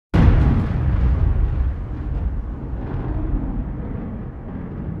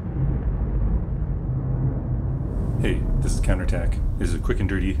Counterattack. This is a quick and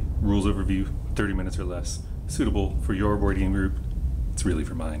dirty rules overview, 30 minutes or less. Suitable for your board game group. It's really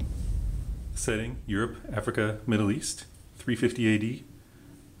for mine. Setting, Europe, Africa, Middle East, 350 AD.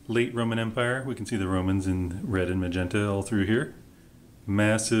 Late Roman Empire, we can see the Romans in red and magenta all through here.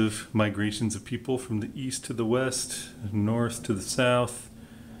 Massive migrations of people from the east to the west, north to the south.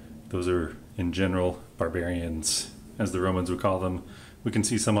 Those are, in general, barbarians, as the Romans would call them. We can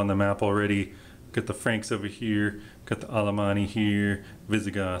see some on the map already. Got the Franks over here, got the Alemanni here,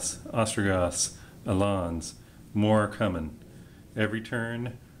 Visigoths, Ostrogoths, Alans. More are coming. Every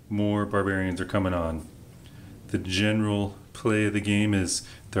turn, more barbarians are coming on. The general play of the game is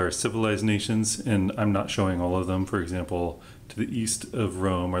there are civilized nations, and I'm not showing all of them. For example, to the east of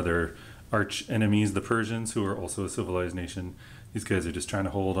Rome are their arch enemies, the Persians, who are also a civilized nation. These guys are just trying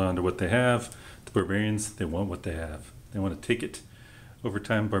to hold on to what they have. The barbarians, they want what they have. They want to take it. Over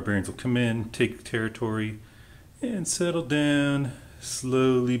time, barbarians will come in, take territory, and settle down,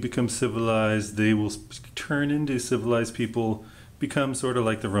 slowly become civilized. They will turn into civilized people, become sort of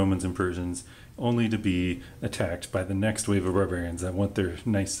like the Romans and Persians, only to be attacked by the next wave of barbarians that want their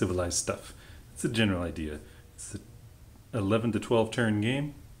nice civilized stuff. That's the general idea. It's an 11 to 12 turn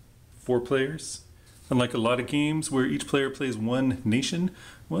game, 4 players. Unlike a lot of games where each player plays one nation,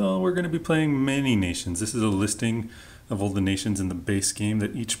 well, we're going to be playing many nations. This is a listing of all the nations in the base game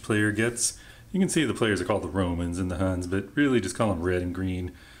that each player gets. You can see the players are called the Romans and the Huns, but really just call them red and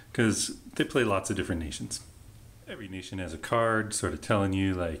green because they play lots of different nations. Every nation has a card sort of telling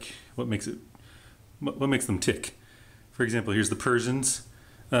you like what makes them tick. For example, here's the Persians.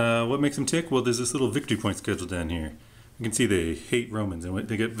 What makes them tick? Well, there's this little victory point schedule down here. You can see they hate Romans and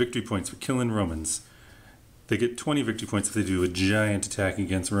they get victory points for killing Romans. They get 20 victory points if they do a giant attack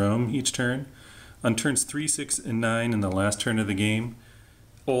against Rome each turn. On turns 3, 6, and 9 in the last turn of the game,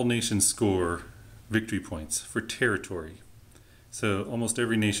 all nations score victory points for territory. So almost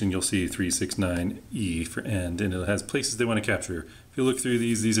every nation you'll see 3, 6, 9, E for end, and it has places they want to capture. If you look through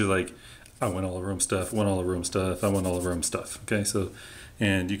these are like, I want all of Rome stuff, want all of Rome stuff, I want all of Rome stuff. Okay, so,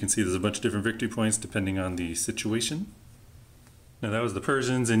 and you can see there's a bunch of different victory points depending on the situation. Now that was the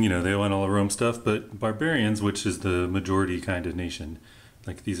Persians, and they want all of Rome stuff, but barbarians, which is the majority kind of nation,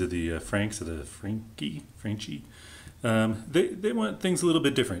 like these are the Franks or the Franchi. They want things a little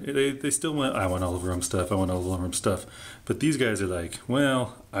bit different. They still want, I want all of Rome stuff, I want all of Rome stuff. But these guys are like,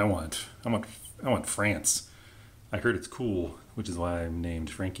 well, I want France. I heard it's cool, which is why I'm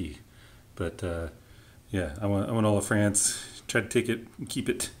named Frankie. But yeah, I want all of France. Try to take it and keep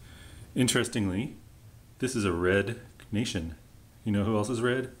it. Interestingly, this is a red nation. You know who else is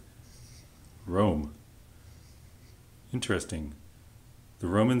red? Rome. Interesting. The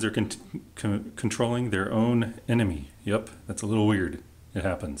Romans are controlling their own enemy. Yep, that's a little weird. It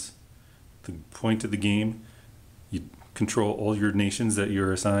happens. The point of the game, you control all your nations that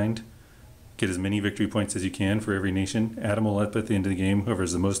you're assigned. Get as many victory points as you can for every nation. Add them all up at the end of the game. Whoever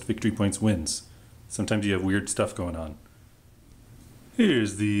has the most victory points wins. Sometimes you have weird stuff going on.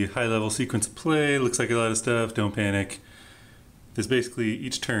 Here's the high-level sequence of play. Looks like a lot of stuff. Don't panic. There's basically,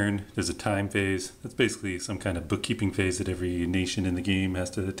 each turn, there's a time phase. That's basically some kind of bookkeeping phase that every nation in the game has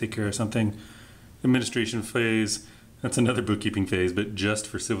to take care of something. Administration phase, that's another bookkeeping phase, but just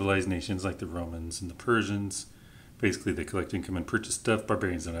for civilized nations like the Romans and the Persians. Basically, they collect income and purchase stuff.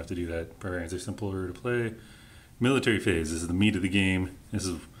 Barbarians don't have to do that. Barbarians are simpler to play. Military phase, this is the meat of the game. This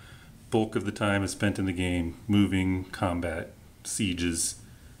is bulk of the time is spent in the game, moving, combat, sieges,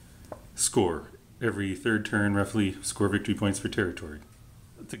 score. Every third turn, roughly, score victory points for territory.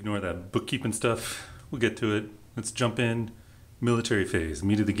 Let's ignore that bookkeeping stuff. We'll get to it. Let's jump in. Military phase,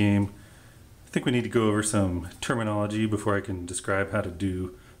 meat of the game. I think we need to go over some terminology before I can describe how to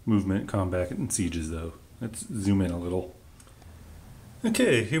do movement, combat, and sieges, though. Let's zoom in a little.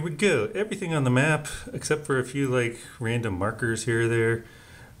 Okay, here we go. Everything on the map, except for a few like random markers here or there,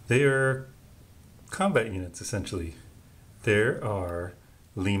 they are combat units, essentially. There are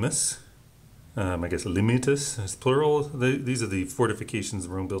limes. I guess limitus is plural. These are the fortifications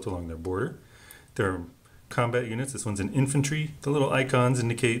Rome built along their border. There are combat units. This one's an infantry. The little icons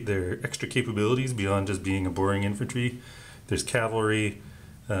indicate their extra capabilities beyond just being a boring infantry. There's cavalry.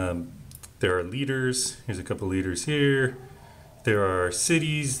 There are leaders. Here's a couple leaders here. There are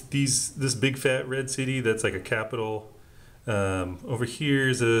cities. This big fat red city, that's like a capital. Over here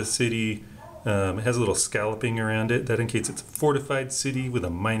is a city. It has a little scalloping around it. That indicates it's a fortified city with a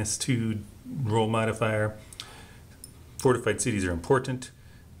 -2 roll modifier. Fortified cities are important.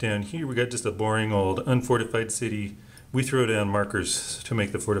 Down here we got just a boring old unfortified city. We throw down markers to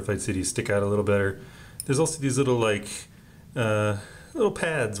make the fortified cities stick out a little better. There's also these little like little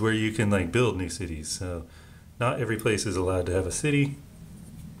pads where you can like build new cities. So Not every place is allowed to have a city.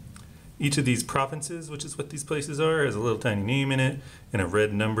 Each of these provinces, which is what these places are, has a little tiny name in it and a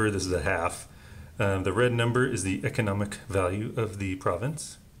red number. This is a half. The red number is the economic value of the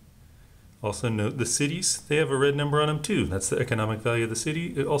province. Also note the cities, they have a red number on them too. That's the economic value of the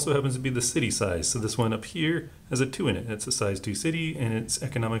city. It also happens to be the city size. So this one up here has a 2 in it. It's a size 2 city and its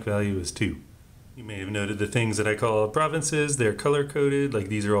economic value is 2. You may have noted the things that I call provinces. They're color coded, like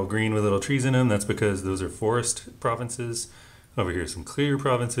these are all green with little trees in them. That's because those are forest provinces. Over here some clear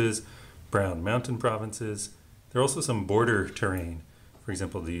provinces, brown mountain provinces. There are also some border terrain. For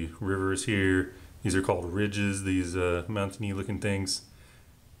example, the rivers here, these are called ridges, these mountainy looking things.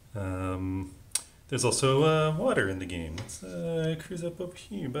 There's also water in the game. Let's cruise up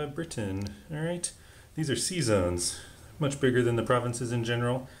here by Britain. Alright, these are sea zones, much bigger than the provinces in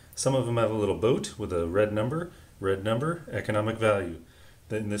general. Some of them have a little boat with a red number, economic value.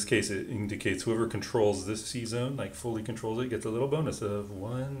 In this case, it indicates whoever controls this sea zone, like fully controls it, gets a little bonus of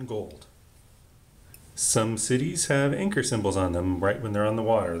 1 gold. Some cities have anchor symbols on them right when they're on the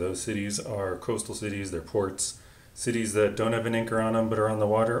water. Those cities are coastal cities, they're ports. Cities that don't have an anchor on them but are on the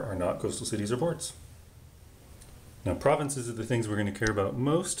water are not coastal cities or ports. Now provinces are the things we're going to care about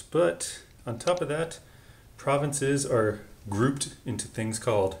most, but on top of that, provinces are grouped into things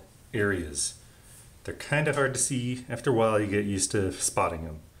called areas. They're kind of hard to see. After a while you get used to spotting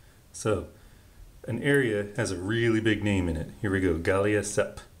them. So an area has a really big name in it. Here we go, Gallia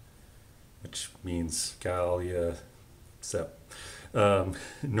Sep, which means Gallia Sep.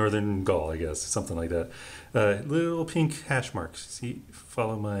 Northern Gaul, I guess, something like that. Little pink hash marks. See,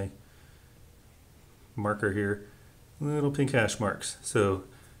 follow my marker here. Little pink hash marks. So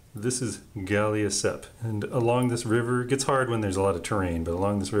this is Gallia Sep. And along this river, it gets hard when there's a lot of terrain, but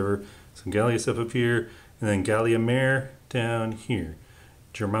along this river, so Gallia Sep up here, and then Gallia Mare down here.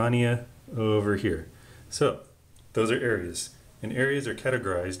 Germania over here. So those are areas. And areas are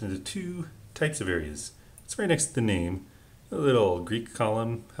categorized into 2 types of areas. It's right next to the name. A little Greek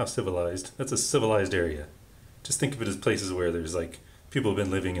column, how civilized. That's a civilized area. Just think of it as places where there's like people have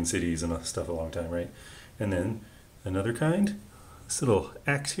been living in cities and stuff a long time, right? And then another kind, this little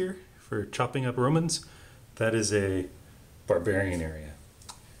axe here for chopping up Romans, that is a barbarian area.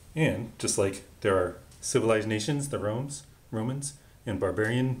 And just like there are civilized nations, the Romans, and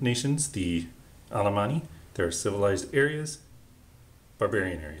barbarian nations, the Alemanni, there are civilized areas,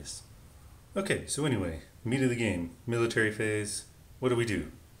 barbarian areas. Okay, so anyway, meat of the game, military phase. What do we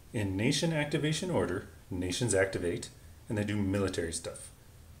do? In nation activation order, nations activate, and they do military stuff.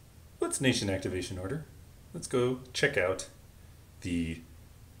 What's nation activation order? Let's go check out the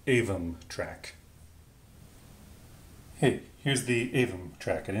Avum track. Hey, here's the Avum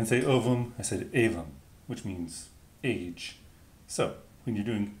track. I didn't say ovum, I said Avum, which means age. So, when you're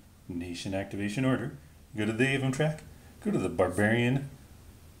doing nation activation order, you go to the Avum track, go to the barbarian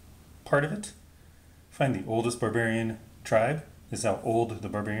part of it, find the oldest barbarian tribe. This is how old the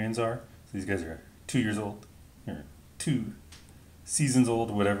barbarians are. So these guys are 2 years old, or 2 seasons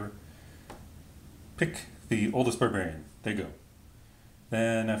old, whatever. Pick the oldest barbarian. They go.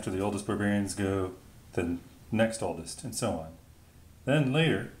 Then after the oldest barbarians go, the next oldest, and so on. Then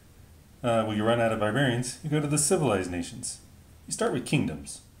later, when you run out of barbarians, you go to the civilized nations. You start with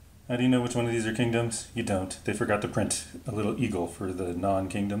kingdoms. How do you know which one of these are kingdoms? You don't. They forgot to print a little eagle for the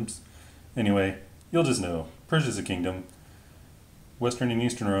non-kingdoms. Anyway, you'll just know. Persia's a kingdom. Western and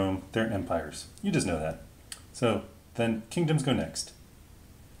Eastern Rome, they're empires. You just know that. So then kingdoms go next.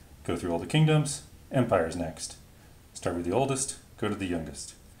 Go through all the kingdoms, empires next. Start with the oldest, go to the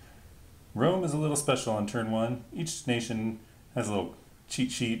youngest. Rome is a little special on turn 1. Each nation has a little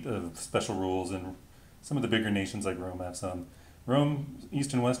cheat sheet of special rules, and some of the bigger nations like Rome have some. Rome,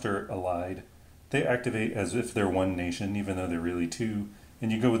 East and West are allied. They activate as if they're one nation, even though they're really 2.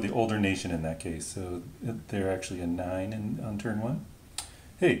 And you go with the older nation in that case, so they're actually a 9 on turn 1.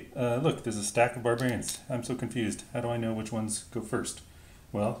 Hey, look, there's a stack of barbarians. I'm so confused. How do I know which ones go first?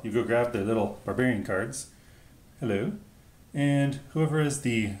 Well, you go grab their little barbarian cards. Hello. And whoever has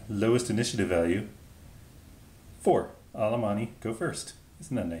the lowest initiative value, 4, Alemanni, go first.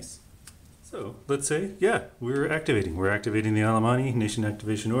 Isn't that nice? So let's say, yeah, we're activating. We're activating the Alemanni, nation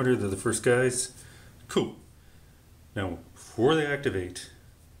activation order. They're the first guys. Cool. Now, before they activate,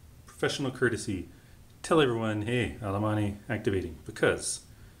 professional courtesy, tell everyone, hey, Alemanni activating, because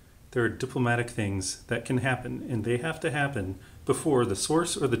there are diplomatic things that can happen, and they have to happen before the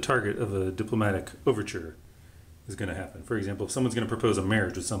source or the target of a diplomatic overture is going to happen. For example, if someone's going to propose a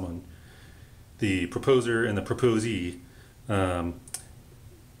marriage with someone, the proposer and the proposee, that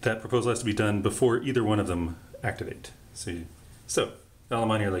proposal has to be done before either one of them activate. So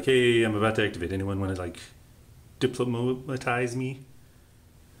Alemanni are like, hey, I'm about to activate. Anyone want to diplomatize me.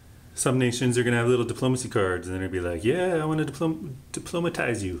 Some nations are going to have little diplomacy cards and they're going to be like, yeah, I want to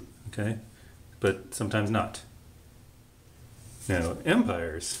diplomatize you, okay? But sometimes not. Now,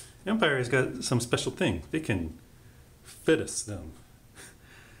 empires got some special thing. They can fitus them.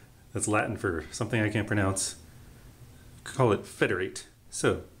 That's Latin for something I can't pronounce. Call it federate.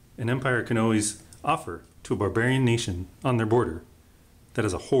 So, an empire can always offer to a barbarian nation on their border that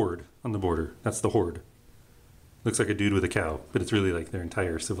has a horde on the border. That's the horde. Looks like a dude with a cow, but it's really like their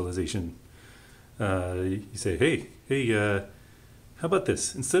entire civilization. You say, hey, how about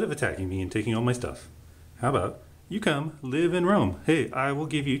this? Instead of attacking me and taking all my stuff, how about you come live in Rome? Hey, I will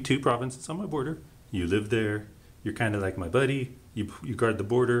give you 2 provinces on my border. You live there. You're kind of like my buddy. You guard the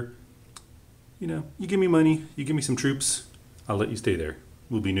border. You know, you give me money. You give me some troops. I'll let you stay there.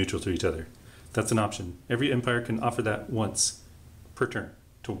 We'll be neutral to each other. That's an option. Every empire can offer that once per turn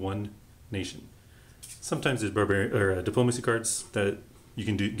to one nation. Sometimes there's diplomacy cards that you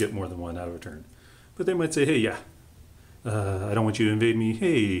can get more than one out of a turn. But they might say, hey, yeah, I don't want you to invade me.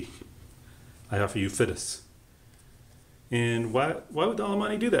 Hey, I offer you fitus. And why would the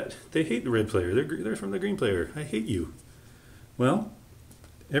Alemanni do that? They hate the red player. They're from the green player. I hate you. Well,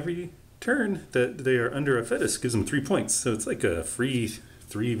 every turn that they are under a fitus gives them 3 points. So it's like a free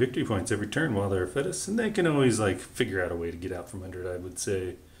 3 victory points every turn while they're a fitus. And they can always like figure out a way to get out from under it, I would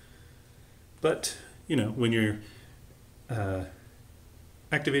say. But, you know, when you're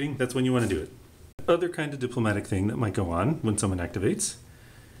activating, that's when you want to do it. Other kind of diplomatic thing that might go on when someone activates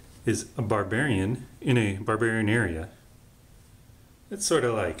is a barbarian in a barbarian area. It's sort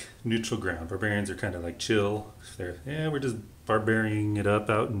of like neutral ground. Barbarians are kind of like chill. We're just barbarianing it up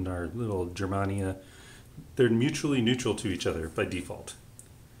out in our little Germania. They're mutually neutral to each other by default.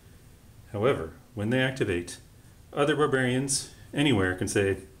 However, when they activate, other barbarians anywhere can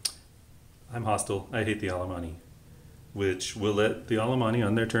say, I'm hostile, I hate the Alemanni, which will let the Alemanni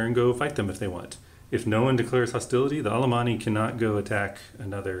on their turn go fight them if they want. If no one declares hostility, the Alemanni cannot go attack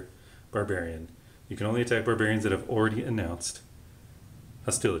another barbarian. You can only attack barbarians that have already announced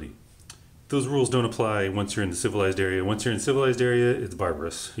hostility. Those rules don't apply once you're in the civilized area. Once you're in the civilized area, it's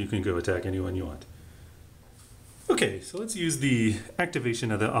barbarous. You can go attack anyone you want. Okay, so let's use the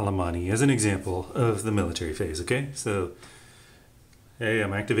activation of the Alemanni as an example of the military phase, okay? So, hey,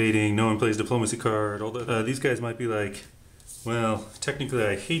 I'm activating, no one plays diplomacy card. These guys might be like, well, technically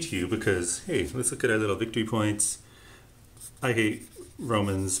I hate you because, hey, let's look at our little victory points. I hate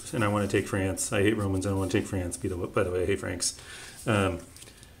Romans and I want to take France. I hate Romans and I want to take France. By the way, I hate Franks.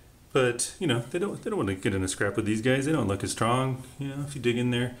 But you know, they don't want to get in a scrap with these guys. They don't look as strong, you know, if you dig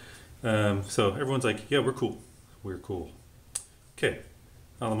in there. So everyone's like, yeah, we're cool. We're cool. Okay,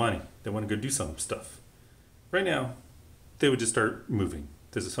 Alemanni, they want to go do some stuff. Right now, they would just start moving.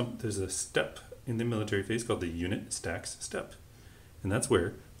 There's a step in the military phase called the unit stacks step. And that's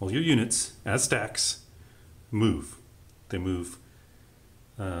where all your units, as stacks, move. They move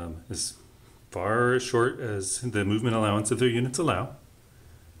as far or short as the movement allowance of their units allow.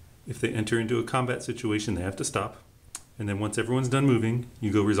 If they enter into a combat situation, they have to stop. And then once everyone's done moving,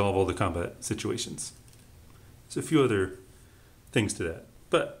 you go resolve all the combat situations. There's a few other things to that.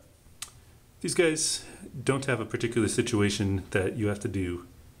 But these guys don't have a particular situation that you have to do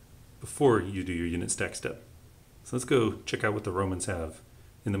before you do your unit stack step. So let's go check out what the Romans have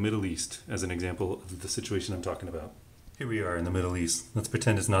in the Middle East as an example of the situation I'm talking about. Here we are in the Middle East. Let's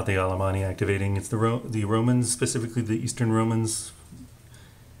pretend it's not the Alemanni activating. It's the Romans, specifically the Eastern Romans.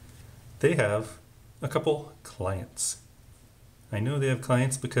 They have a couple clients. I know they have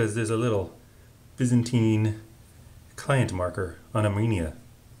clients because there's a little Byzantine client marker on Armenia.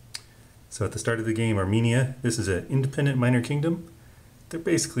 So at the start of the game, Armenia, this is an independent minor kingdom. They're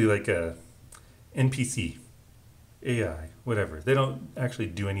basically like a NPC, AI, whatever. They don't actually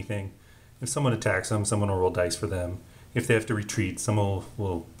do anything. If someone attacks them, someone will roll dice for them. If they have to retreat, someone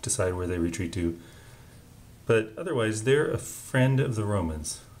will decide where they retreat to. But otherwise, they're a friend of the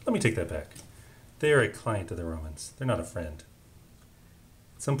Romans. Let me take that back. They are a client of the Romans. They're not a friend.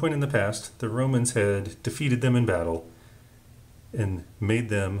 At some point in the past, the Romans had defeated them in battle and made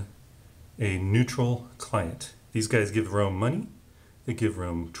them a neutral client. These guys give Rome money, they give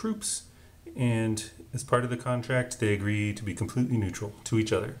Rome troops, and as part of the contract, they agree to be completely neutral to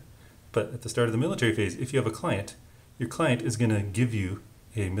each other. But at the start of the military phase, if you have a client, your client is going to give you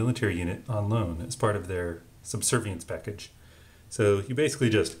a military unit on loan as part of their subservience package. So you basically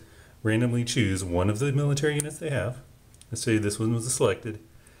just randomly choose one of the military units they have. Let's say this one was selected.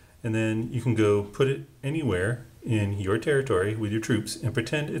 And then you can go put it anywhere in your territory with your troops and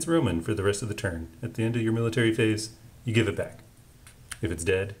pretend it's Roman for the rest of the turn. At the end of your military phase, you give it back. If it's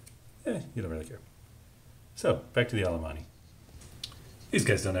dead, you don't really care. So, back to the Alemanni. These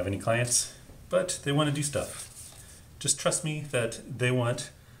guys don't have any clients, but they want to do stuff. Just trust me that they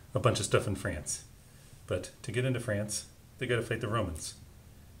want a bunch of stuff in France. But to get into France, they got to fight the Romans.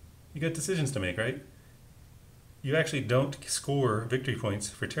 You got decisions to make, right? You actually don't score victory points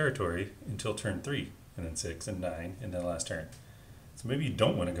for territory until turn 3, and then 6, and 9, and then the last turn. So maybe you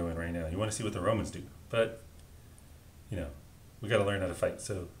don't want to go in right now. You want to see what the Romans do. But, you know, we got to learn how to fight,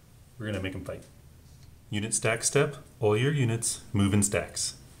 so we're going to make them fight. Unit stack step, all your units move in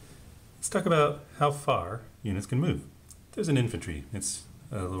stacks. Let's talk about how far units can move. There's an infantry. It's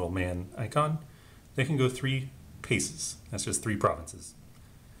a little man icon. They can go 3 paces. That's just 3 provinces.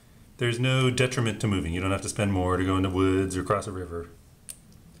 There's no detriment to moving. You don't have to spend more to go into woods or cross a river.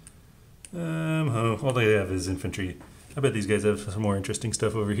 All they have is infantry. I bet these guys have some more interesting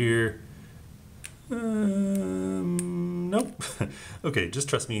stuff over here. Nope. Okay, just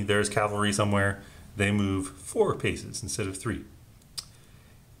trust me. There's cavalry somewhere. They move 4 paces instead of 3.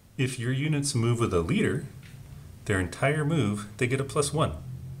 If your units move with a leader, their entire move, they get a +1.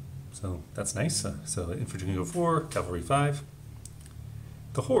 So that's nice. So infantry can go 4, cavalry 5.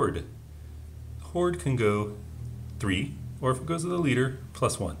 The horde. The horde can go 3, or if it goes with a leader,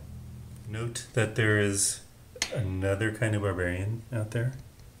 +1. Note that there is another kind of barbarian out there.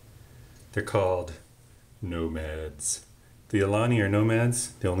 They're called nomads. The Alani are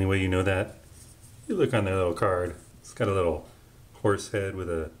nomads. The only way you know that, you look on their little card. It's got a little horse head with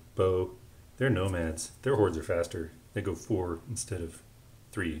a bow. They're nomads. Their hordes are faster. They go 4 instead of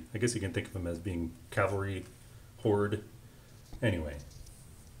 3. I guess you can think of them as being cavalry horde. Anyway,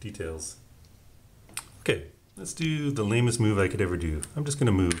 details. Okay, let's do the lamest move I could ever do. I'm just going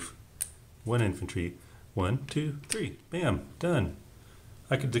to move 1 infantry. 1, 2, 3. Bam, done.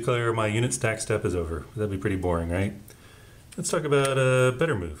 I could declare my unit stack step is over. That'd be pretty boring, right? Let's talk about a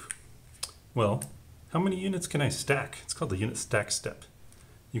better move. Well, how many units can I stack? It's called the unit stack step.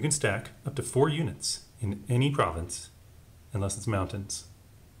 You can stack up to 4 units in any province, unless it's mountains,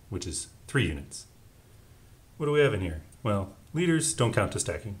 which is 3 units. What do we have in here? Well, leaders don't count to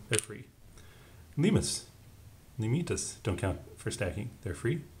stacking. They're free. Limas, limitas don't count for stacking. They're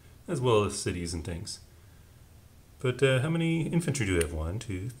free, as well as cities and things. But how many infantry do we have? 1,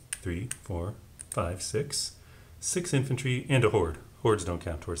 2, 3, 4, 5, 6. 6 infantry and a horde. Hordes don't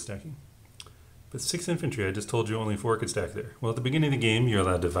count towards stacking. But 6 infantry, I just told you only 4 could stack there. Well, at the beginning of the game, you're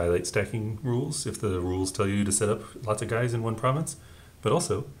allowed to violate stacking rules if the rules tell you to set up lots of guys in one province. But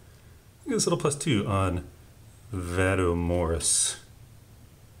also, look at this little +2 on Vadomaris.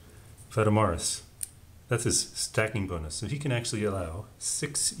 Vadomaris. That's his stacking bonus. So he can actually allow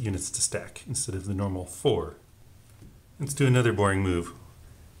 6 units to stack instead of the normal 4. Let's do another boring move.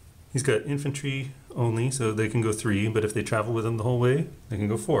 He's got infantry only, so they can go 3, but if they travel with him the whole way, they can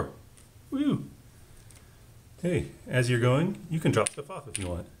go 4. Woo! Hey, as you're going, you can drop stuff off if you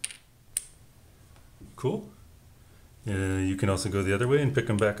want. Cool. You can also go the other way and pick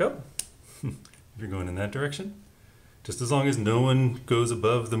them back up if you're going in that direction. Just as long as no one goes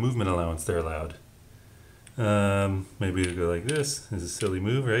above the movement allowance they're allowed. Maybe we go like this. This is a silly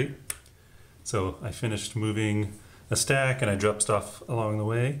move, right? So I finished moving a stack and I dropped stuff along the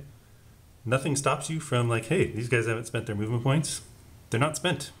way. Nothing stops you from like, hey, these guys haven't spent their movement points. They're not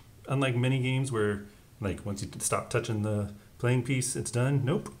spent. Unlike many games where like once you stop touching the playing piece, it's done.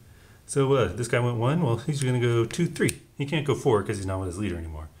 Nope. So this guy went 1. Well, he's going to go 2, 3. He can't go 4 because he's not with his leader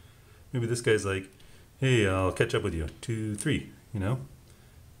anymore. Maybe this guy's like, hey, I'll catch up with you. 2, 3, you know?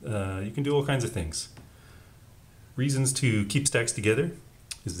 You can do all kinds of things. Reasons to keep stacks together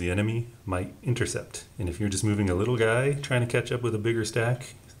is the enemy might intercept. And if you're just moving a little guy trying to catch up with a bigger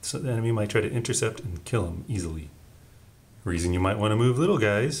stack, so the enemy might try to intercept and kill him easily. Reason you might want to move little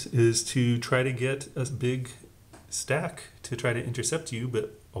guys is to try to get a big stack to try to intercept you,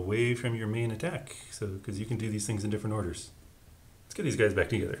 but away from your main attack. So, because you can do these things in different orders. Let's get these guys back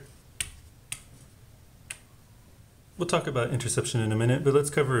together. We'll talk about interception in a minute, but let's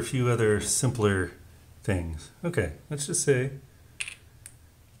cover a few other simpler things. Okay, let's just say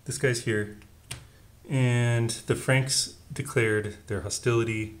this guy's here, and the Franks declared their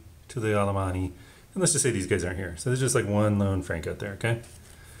hostility to the Alemanni. And let's just say these guys aren't here. So there's just like 1 lone Frank out there, okay?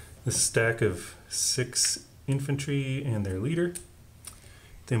 This stack of 6 infantry and their leader.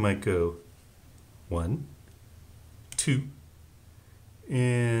 They might go 1, 2,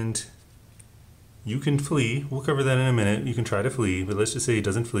 and you can flee. We'll cover that in a minute. You can try to flee, but let's just say he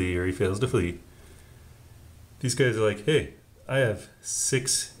doesn't flee or he fails to flee. These guys are like, hey, I have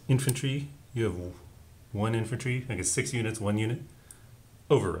 6 infantry. You have 1 infantry. I guess 6 units, 1 unit.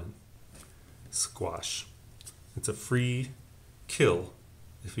 Overrun. Squash. It's a free kill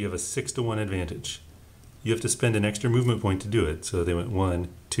if you have a 6-to-1 advantage. you have to spend an extra movement point to do it. So they went 1,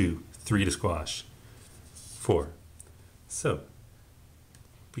 2, 3 to squash. 4. So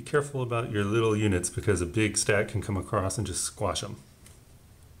be careful about your little units because a big stack can come across and just squash them.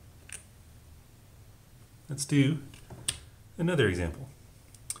 Let's do another example.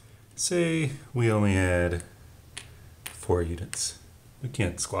 Say we only had 4 units. We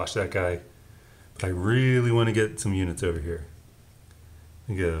can't squash that guy, but I really want to get some units over here.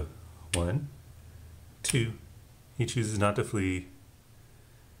 We go 1, 2. He chooses not to flee.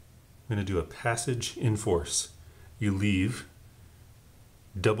 I'm going to do a passage in force. You leave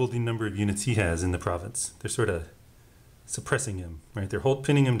double the number of units he has in the province. They're sort of suppressing him, right? They're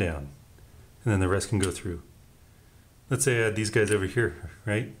pinning him down, and then the rest can go through. Let's say I had these guys over here,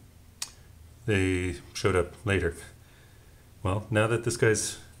 right? They showed up later. Well, now that this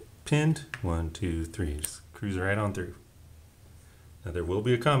guy's pinned, 1, 2, 3, just cruise right on through. Now there will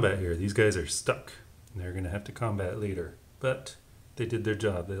be a combat here. These guys are stuck. They're going to have to combat later, but they did their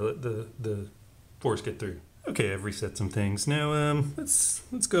job. They let the force get through. Okay, I've reset some things. Now let's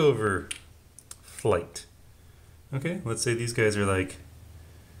go over flight. Okay, let's say these guys are like,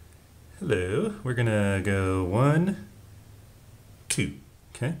 hello, we're gonna go 1, 2.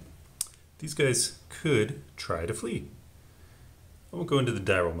 Okay, these guys could try to flee. I won't go into the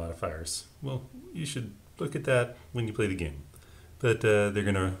die roll modifiers. Well, you should look at that when you play the game. But they're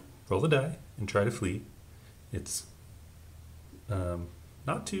gonna roll the die and try to flee. It's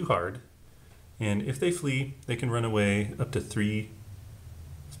not too hard. And if they flee, they can run away up to 3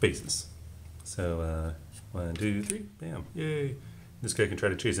 spaces. So 1, 2, 3, bam, yay. This guy can try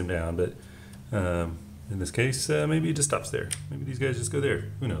to chase him down, but in this case, maybe it just stops there. Maybe these guys just go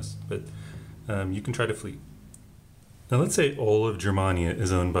there, who knows. But you can try to flee. Now let's say all of Germania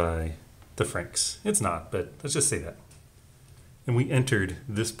is owned by the Franks. It's not, but let's just say that. And we entered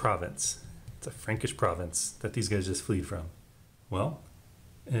this province. It's a Frankish province that these guys just fled from. Well,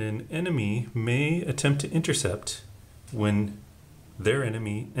 an enemy may attempt to intercept when their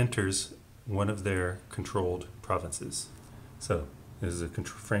enemy enters one of their controlled provinces. So this is a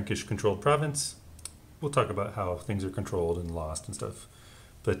Frankish controlled province. We'll talk about how things are controlled and lost and stuff.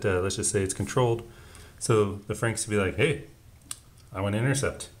 But let's just say it's controlled. So the Franks would be like, hey, I want to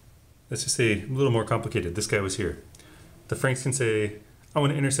intercept. Let's just say a little more complicated. This guy was here. The Franks can say, I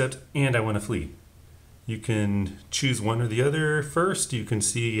want to intercept and I want to flee. You can choose one or the other first. You can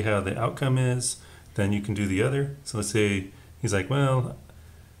see how the outcome is. Then you can do the other. So let's say he's like, well,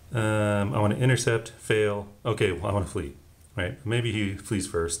 I want to intercept, fail. Okay, well, I want to flee, right? Maybe he flees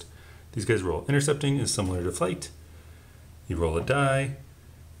first. These guys roll. Intercepting is similar to flight. You roll a die.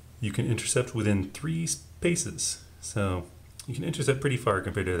 You can intercept within 3 spaces. So you can intercept pretty far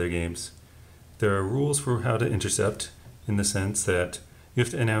compared to other games. There are rules for how to intercept in the sense that you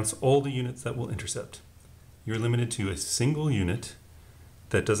have to announce all the units that will intercept. You're limited to a single unit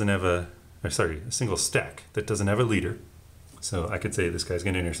that doesn't have a single stack that doesn't have a leader. So I could say this guy's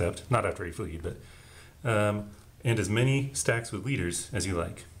going to intercept, not after he fled, but, and as many stacks with leaders as you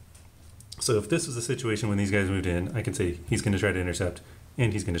like. So if this was a situation when these guys moved in, I can say he's going to try to intercept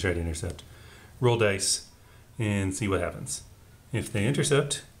and he's going to try to intercept. Roll dice and see what happens. If they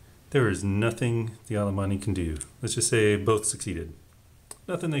intercept, there is nothing the Alemanni can do. Let's just say both succeeded.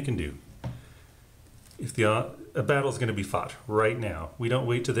 Nothing they can do. If a battle is going to be fought right now, we don't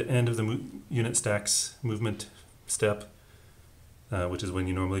wait to the end of the unit stacks movement step, which is when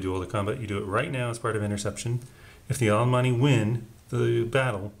you normally do all the combat. You do it right now as part of interception. If the Alemanni win the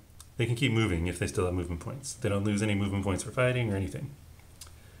battle, they can keep moving if they still have movement points. They don't lose any movement points for fighting or anything.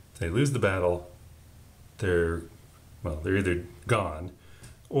 If they lose the battle, they're either gone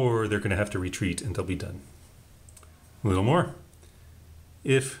or they're going to have to retreat and they'll be done. A little more.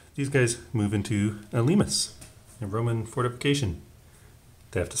 If these guys move into Limes, a Roman fortification,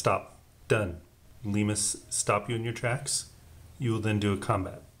 they have to stop. Done. Limes stop you in your tracks. You will then do a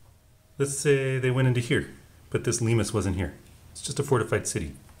combat. Let's say they went into here, but this Limes wasn't here. It's just a fortified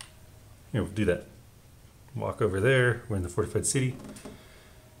city. Here, we'll do that. Walk over there. We're in the fortified city.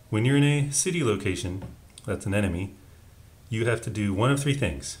 When you're in a city location, that's an enemy, you have to do one of 3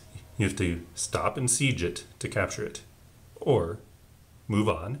 things. You have to stop and siege it to capture it, or move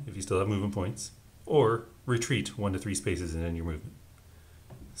on if you still have movement points, or retreat 1 to 3 spaces in your movement.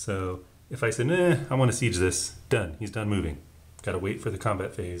 So if I said, I want to siege this, done. He's done moving. Got to wait for the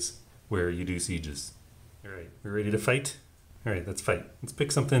combat phase where you do sieges. All right, we're ready to fight? All right, let's fight. Let's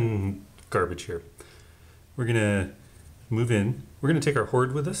pick something garbage here. We're going to move in. We're going to take our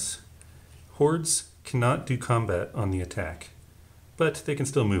horde with us. Hordes cannot do combat on the attack, but they can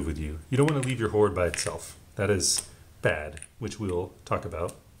still move with you. You don't want to leave your horde by itself. That is bad, which we'll talk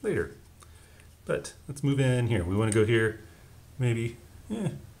about later. But let's move in here. We want to go here, maybe.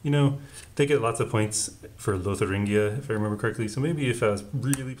 You know, they get lots of points for Lotharingia, if I remember correctly. So maybe if I was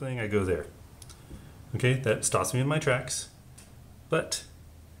really playing, I'd go there. Okay, that stops me in my tracks. But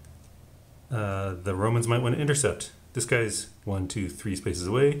the Romans might want to intercept. This guy's 1, 2, 3 spaces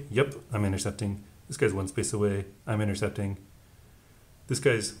away. Yep, I'm intercepting. This guy's 1 space away. I'm intercepting. This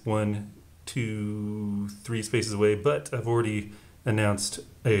guy's 1, 2, 3 spaces away, but I've already announced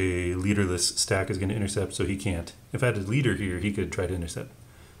a leaderless stack is going to intercept, so he can't. If I had a leader here, he could try to intercept.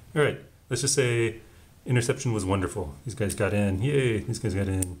 All right, let's just say interception was wonderful. These guys got in. Yay, these guys got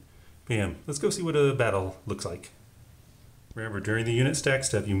in. Bam. Let's go see what a battle looks like. Remember, during the unit stack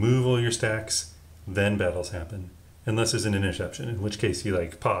step, you move all your stacks, then battles happen. Unless there's an interception, in which case you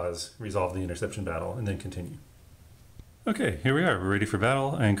pause, resolve the interception battle, and then continue. Okay, here we are. We're ready for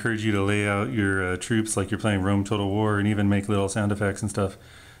battle. I encourage you to lay out your troops like you're playing Rome Total War and even make little sound effects and stuff.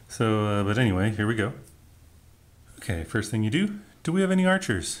 So, but anyway, here we go. Okay, first thing you do we have any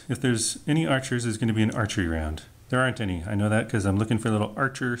archers? If there's any archers, there's going to be an archery round. There aren't any. I know that because I'm looking for little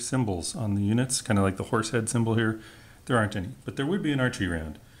archer symbols on the units, kind of like the horse head symbol here. There aren't any, but there would be an archery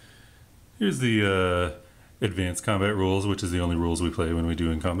round. Here's the advanced combat rules, which is the only rules we play when we do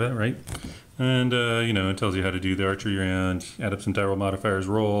in combat, right? And, you know, it tells you how to do the archery round, add up some die roll modifiers,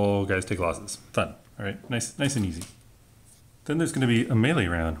 roll, guys take losses. Fun, all right? Nice and easy. Then there's going to be a melee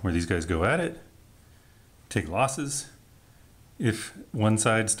round where these guys go at it, take losses. If one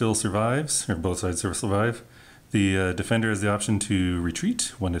side still survives, or both sides survive, the defender has the option to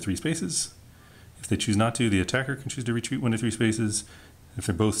retreat 1 to 3 spaces. If they choose not to, the attacker can choose to retreat 1 to 3 spaces. If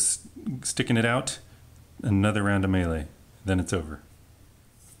they're both sticking it out, another round of melee. Then it's over.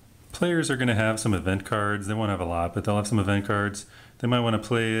 Players are going to have some event cards. They won't have a lot, but they'll have some event cards. They might want to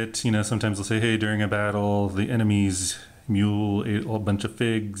play it. You know, sometimes they'll say, hey, during a battle, the enemy's mule ate a bunch of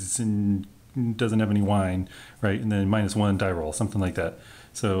figs and doesn't have any wine, right? And then -1 die roll, something like that.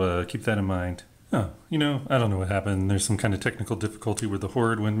 So keep that in mind. Oh, you know, I don't know what happened. There's some kind of technical difficulty where the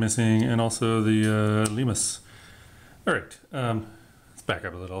horde went missing and also the limes. All right, let's back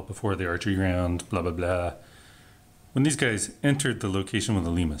up a little before the archery round, blah, blah, blah. When these guys entered the location with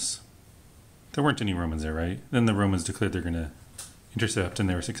the limes, there weren't any Romans there, right? Then the Romans declared they're going to intercept and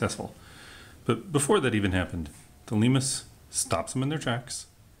they were successful. But before that even happened, the limes stops them in their tracks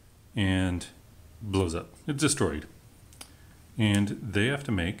and blows up. It's destroyed. And they have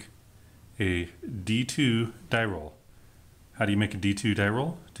to make a D2 die roll. How do you make a D2 die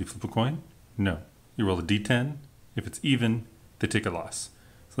roll? Do you flip a coin? No. You roll a D10. If it's even, they take a loss.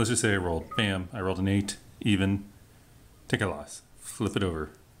 So let's just say I rolled, bam, I rolled an 8, even, take a loss. Flip it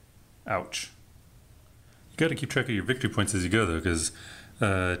over. Ouch. You got to keep track of your victory points as you go, though, because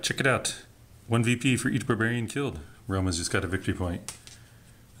check it out. 1 VP for each barbarian killed. Roma's just got a victory point.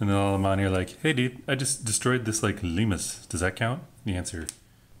 And then all of them on here like, hey dude, I just destroyed this limes. Does that count? The answer,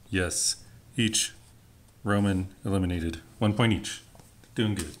 yes. Each Roman eliminated. 1 point each.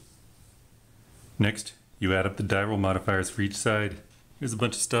 Doing good. Next, you add up the die roll modifiers for each side. Here's a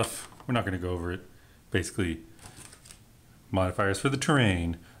bunch of stuff. We're not going to go over it. Basically, modifiers for the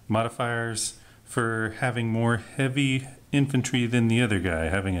terrain. Modifiers for having more heavy infantry than the other guy.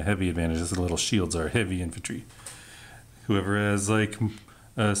 Having a heavy advantage. Those little shields are heavy infantry. Whoever has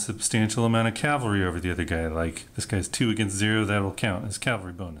a substantial amount of cavalry over the other guy, like this guy's 2 against 0, that'll count as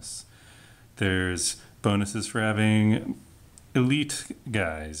cavalry bonus. There's bonuses for having elite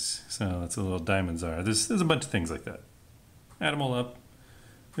guys, so that's what little diamonds are. There's a bunch of things like that. Add them all up.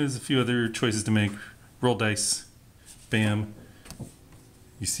 There's a few other choices to make. Roll dice. Bam.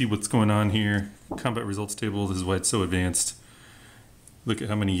 You see what's going on here. Combat results table, this is why it's so advanced. Look at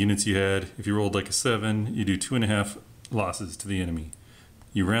how many units you had. If you rolled like a 7, you do 2.5 losses to the enemy.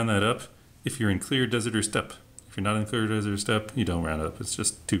 You round that up if you're in clear desert or steppe. If you're not in clear desert or steppe, you don't round up. It's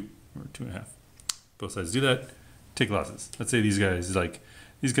just 2 or 2.5. Both sides do that. Take losses. Let's say these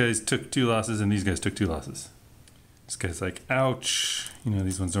guys took 2 losses and these guys took 2 losses. This guy's like, ouch. You know,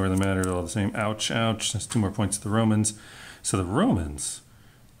 these ones don't really matter. They're all the same. Ouch, ouch. That's 2 more points to the Romans. So the Romans,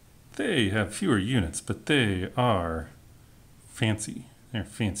 they have fewer units, but they are fancy. They're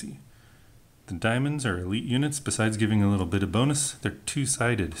fancy. The diamonds are elite units. Besides giving a little bit of bonus, they're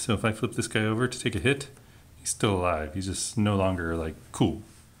 2-sided. So if I flip this guy over to take a hit, he's still alive. He's just no longer cool.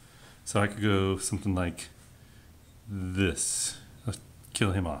 So I could go something like this. Let's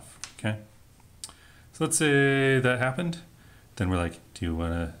kill him off. Okay. So let's say that happened. Then we're like, do you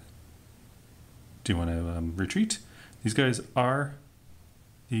want to retreat? These guys are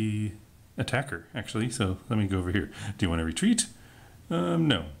the attacker, actually. So let me go over here. Do you want to retreat?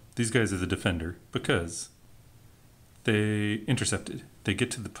 No. These guys are the defender because they intercepted. They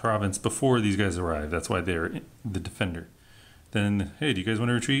get to the province before these guys arrive. That's why they're the defender. Then, hey, do you guys want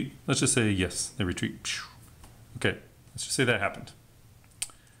to retreat? Let's just say yes, they retreat. Okay, let's just say that happened.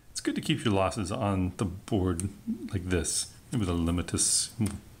 It's good to keep your losses on the board like this. Maybe the limitus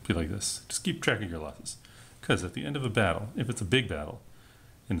be like this. Just keep track of your losses. Because at the end of a battle, if it's a big battle,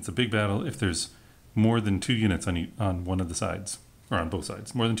 and it's a big battle if there's more than 2 units on one of the sides, or on both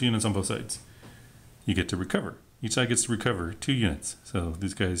sides, more than 2 units on both sides, you get to recover. Each side gets to recover 2 units. So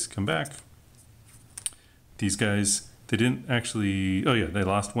these guys come back. These guys, they didn't actually, oh yeah, they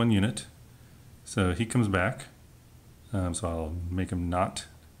lost 1 unit. So he comes back. So I'll make him not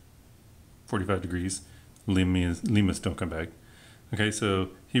 45 degrees. Lemus don't come back. Okay, so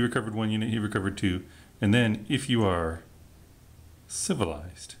he recovered 1 unit, he recovered 2. And then if you are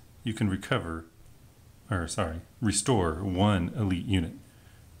civilized, you can restore 1 elite unit.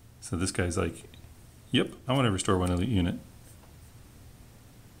 So this guy's like, yep, I want to restore 1 elite unit.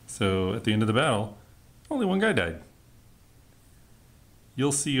 So at the end of the battle, only 1 guy died.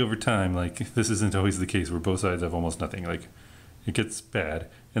 You'll see over time, like, this isn't always the case where both sides have almost nothing. Like, it gets bad.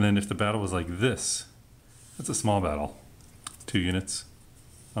 And then if the battle was like this, that's a small battle. 2 units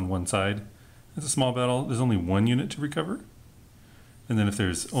on one side. That's a small battle. There's only 1 unit to recover. And then if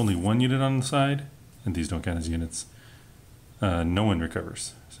there's only 1 unit on the side, and these don't count as units, no one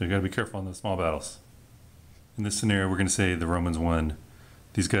recovers. So you got to be careful on the small battles. In this scenario, we're going to say the Romans won.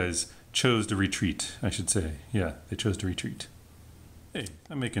 These guys chose to retreat, I should say. Yeah, they chose to retreat. Hey,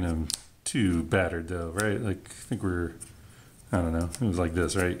 I'm making them too battered though, right? Like, I think we're, I don't know, it was like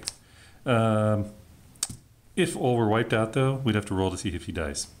this, right? If all were wiped out though, we'd have to roll to see if he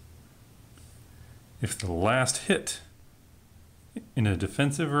dies. If the last hit in a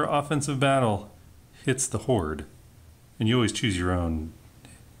defensive or offensive battle hits the horde, and you always choose your own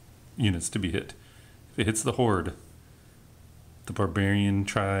units to be hit. If it hits the horde, the barbarian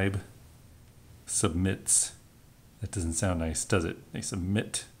tribe submits. That doesn't sound nice, does it? They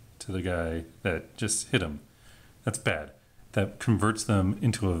submit to the guy that just hit them. That's bad. That converts them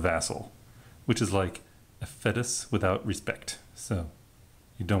into a vassal, which is like a fetus without respect. So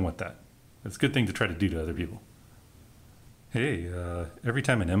you don't want that. It's a good thing to try to do to other people. Hey, every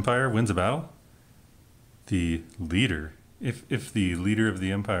time an empire wins a battle, the leader, if the leader of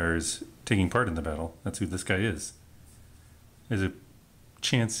the empire is taking part in the battle, that's who this guy is, there's a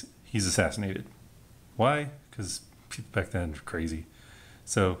chance he's assassinated. Why? Because people back then were crazy.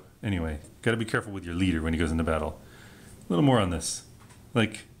 So anyway, got to be careful with your leader when he goes into battle. A little more on this.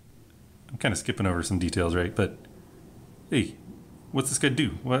 Like, I'm kind of skipping over some details, right? But hey, what's this guy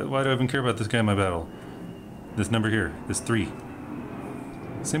do? Why do I even care about this guy in my battle? This number here, this 3.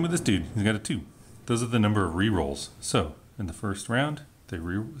 Same with this dude. He's got a 2. Those are the number of re-rolls. So in the first round, they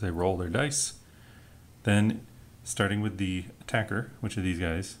roll their dice. Then, starting with the attacker, which are these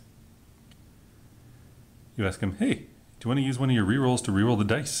guys, you ask him, hey, do you want to use one of your re-rolls to re-roll the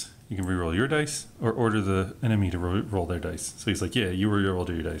dice? You can re-roll your dice or order the enemy to roll their dice. So he's like, yeah, you re-roll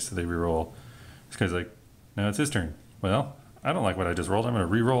your dice. So they re-roll. This guy's like, now it's his turn. Well, I don't like what I just rolled. I'm going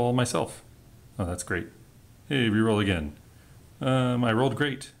to re-roll myself. Oh, that's great. Hey, re-roll again. I rolled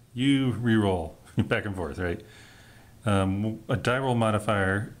great. You re-roll. Back and forth, right? A die roll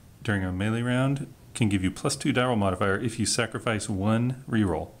modifier during a melee round can give you +2 die roll modifier if you sacrifice 1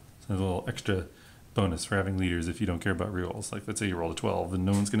 re-roll. So there's a little extra bonus for having leaders if you don't care about re-rolls. Like, let's say you roll a 12 and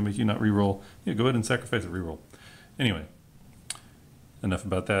no one's going to make you not re-roll. Yeah, go ahead and sacrifice a re-roll. Anyway, enough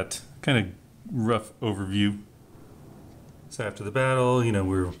about that. Kind of rough overview. So after the battle, you know,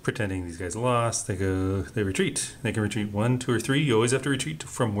 we're pretending these guys lost. They retreat. They can retreat 1, 2, or 3. You always have to retreat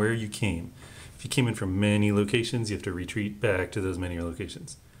from where you came. If you came in from many locations, you have to retreat back to those many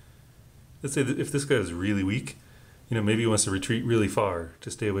locations. Let's say that if this guy is really weak, you know, maybe he wants to retreat really far to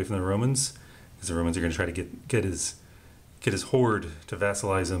stay away from the Romans, because the Romans are going to try to get his horde to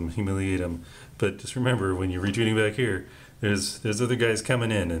vassalize him, humiliate him. But just remember, when you're retreating back here, there's other guys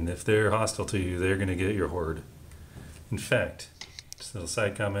coming in, and if they're hostile to you, they're going to get your horde. In fact, just a little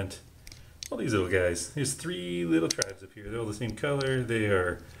side comment, all these little guys, there's 3 little tribes up here. They're all the same color. They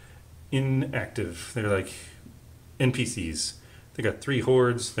are inactive. They're like NPCs. They got 3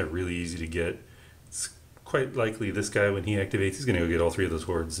 hordes. They're really easy to get. It's quite likely this guy, when he activates, he's going to go get all 3 of those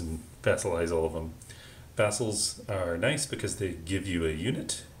hordes and vassalize all of them. Vassals are nice because they give you a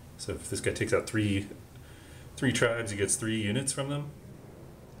unit. So if this guy takes out 3 tribes, he gets 3 units from them.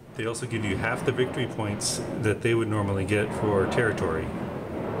 They also give you half the victory points that they would normally get for territory.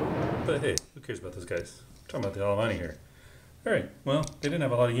 But hey, who cares about those guys? I'm talking about the Alemanni here. Alright, well, they didn't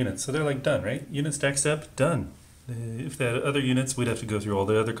have a lot of units, so they're like done, right? Units stacked up, done. If they had other units, we'd have to go through all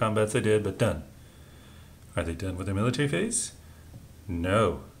the other combats they did, but done. Are they done with their military phase?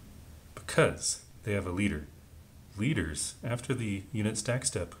 No, because they have a leader. Leaders, after the unit stack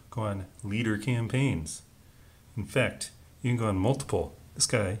step, go on leader campaigns. In fact, you can go on multiple. This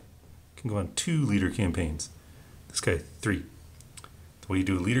guy can go on 2 leader campaigns. This guy, 3. The way you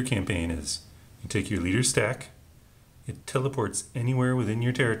do a leader campaign is you take your leader stack, it teleports anywhere within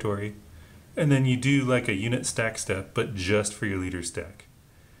your territory, and then you do like a unit stack step, but just for your leader stack.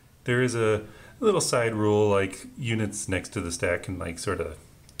 There is a little side rule, like units next to the stack can like sort of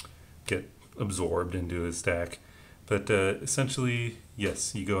get absorbed into a stack. But essentially,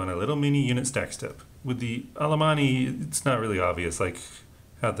 yes, you go on a little mini unit stack step. With the Alemanni, it's not really obvious like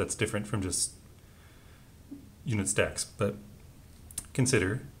how that's different from just unit stacks, but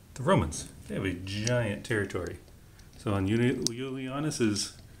consider the Romans. They have a giant territory. So on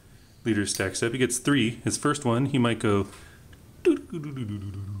Julianus's leader stack step, he gets 3. His first one, he might go,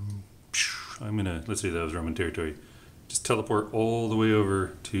 let's say that was Roman territory, just teleport all the way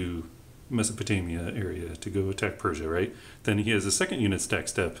over to Mesopotamia area to go attack Persia, right? Then he has a second unit stack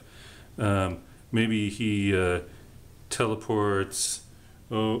step. Maybe he teleports,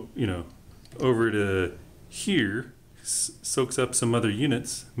 over to here, soaks up some other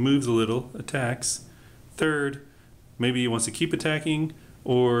units, moves a little, attacks. Third, maybe he wants to keep attacking,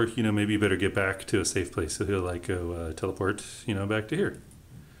 or maybe you better get back to a safe place. So he'll like go teleport, back to here.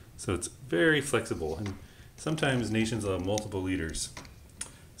 So it's very flexible, and sometimes nations will have multiple leaders.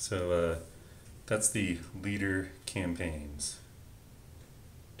 So that's the leader campaigns.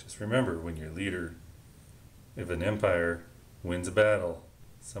 Just remember, when your leader of an empire wins a battle,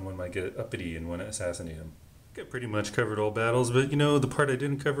 someone might get uppity and want to assassinate him. I pretty much covered all battles, but the part I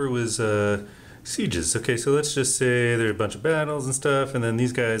didn't cover was sieges. Okay, so let's just say there are a bunch of battles and stuff, and then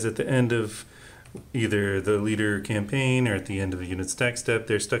these guys at the end of either the leader campaign or at the end of a unit stack step,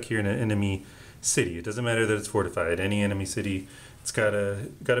 they're stuck here in an enemy city. It doesn't matter that it's fortified. Any enemy city, it's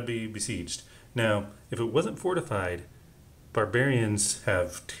gotta be besieged. Now, if it wasn't fortified, barbarians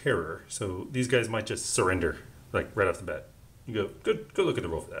have terror, so these guys might just surrender, like right off the bat. You go look at the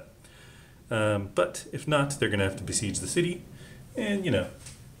roll for that. But if not, they're gonna have to besiege the city, and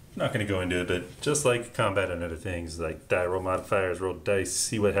not gonna go into it, but just like combat and other things, like die roll modifiers, roll dice,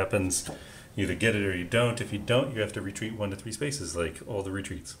 see what happens. You either get it or you don't. If you don't, you have to retreat 1 to 3 spaces, like all the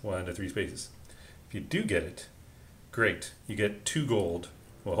retreats, 1 to 3 spaces. If you do get it, great. You get 2 gold.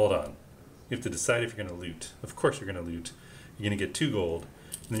 Well, hold on. You have to decide if you're going to loot. Of course you're going to loot. You're going to get 2 gold,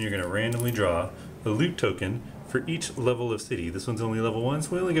 and then you're going to randomly draw a loot token for each level of city. This one's only level 1,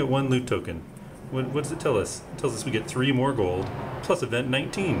 so we only get 1 loot token. What does it tell us? It tells us we get 3 more gold, plus event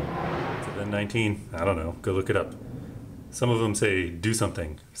 19. It's event 19, I don't know, go look it up. Some of them say do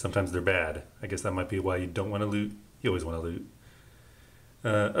something. Sometimes they're bad. I guess that might be why you don't want to loot. You always want to loot.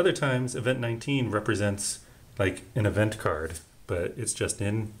 Other times, event 19 represents like an event card, but it's just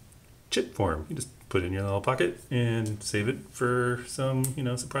in chit form. You just put it in your little pocket and save it for some,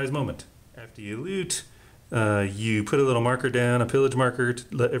 surprise moment. After you loot, you put a little marker down, a pillage marker,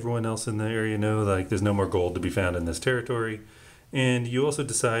 to let everyone else in the area know like there's no more gold to be found in this territory. And you also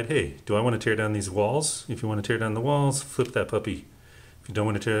decide, hey, do I want to tear down these walls? If you want to tear down the walls, flip that puppy. If you don't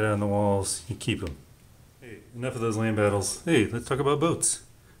want to tear down the walls, you keep them. Hey, enough of those land battles. Hey, let's talk about boats.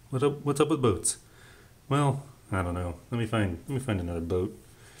 What's up with boats? Well, I don't know. Let me find another boat.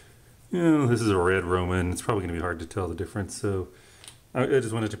 This is a red Roman. It's probably going to be hard to tell the difference. So I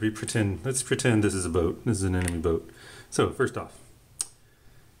just wanted to pretend. Let's pretend this is a boat. This is an enemy boat. So first off,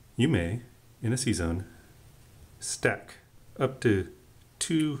 you may, in a sea zone, stack up to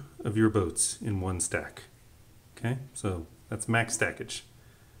 2 of your boats in 1 stack. Okay, so that's max stackage.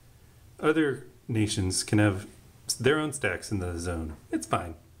 Other nations can have their own stacks in the zone. It's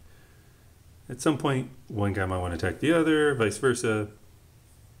fine. At some point, one guy might want to attack the other, vice versa.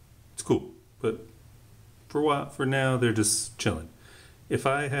 It's cool, but for now, they're just chilling. If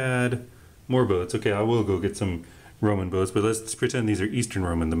I had more boats, okay, I will go get some Roman boats, but let's pretend these are Eastern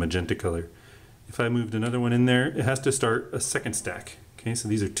Roman, the magenta color. If I moved another one in there, it has to start a 2nd stack. Okay, so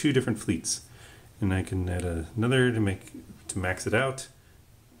these are 2 different fleets. And I can add another to max it out.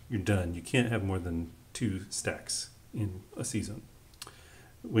 You're done. You can't have more than 2 stacks in a sea zone.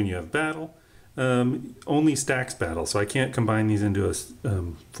 When you have battle, only stacks battle. So I can't combine these into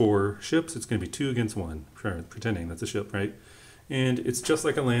 4 ships. It's going to be 2 against 1. Pretending that's a ship, right? And it's just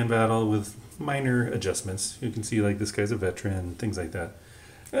like a land battle with minor adjustments. You can see like this guy's a veteran, things like that.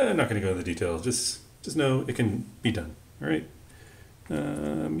 I'm not going to go into the details. Just know it can be done. All right.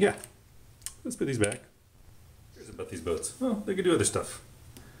 Yeah. Let's put these back. Here's about these boats. Well, they can do other stuff.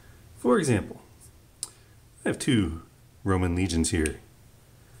 For example, I have 2 Roman legions here.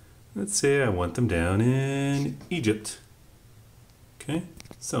 Let's say I want them down in Egypt. Okay,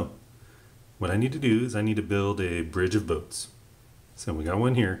 so what I need to do is I need to build a bridge of boats. So we got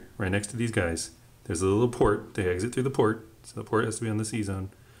one here, right next to these guys. There's a little port. They exit through the port, so the port has to be on the sea zone,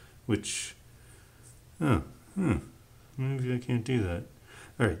 which, maybe I can't do that.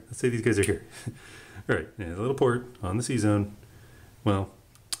 All right, let's say these guys are here. All right, yeah, the little port on the sea zone. Well,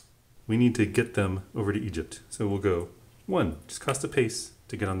 we need to get them over to Egypt. So we'll go 1, just cost a pace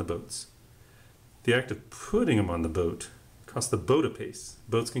to get on the boats. The act of putting them on the boat costs the boat a pace.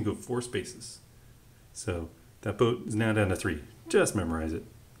 Boats can go 4 spaces. So that boat is now down to 3. Just memorize it,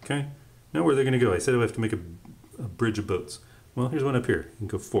 okay? Now where they're gonna go. I said I have to make a bridge of boats. Well, here's one up here. You can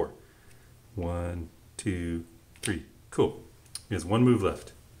go 4. 1, 2, 3. Cool. He has 1 move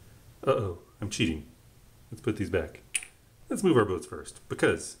left. Uh-oh, I'm cheating. Let's put these back. Let's move our boats first,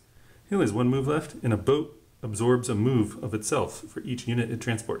 because he only has 1 move left, and a boat absorbs a move of itself for each unit it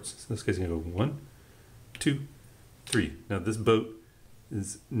transports. So this guy's gonna go 1, 2, 3. Now this boat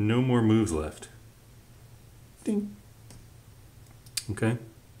is no more moves left. Ding. Okay.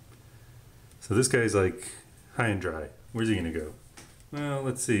 So this guy's like high and dry. Where's he gonna go? Well,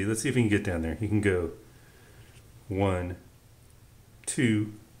 let's see. Let's see if he can get down there. He can go 1,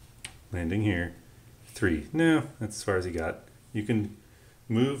 2, landing here, 3. No, that's as far as he got. You can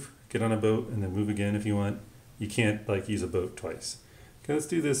move, get on a boat, and then move again if you want. You can't like use a boat twice. Okay, let's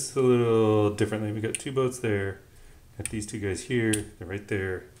do this a little differently. We got 2 boats there. Got these 2 guys here. They're right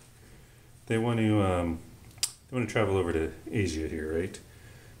there. They want to travel over to Asia here, right?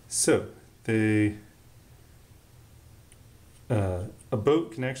 So they a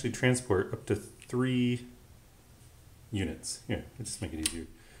boat can actually transport up to 3 units. Here, let's just make it easier.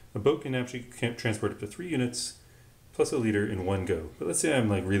 A boat can actually transport up to 3 units plus a leader in one go. But let's say I'm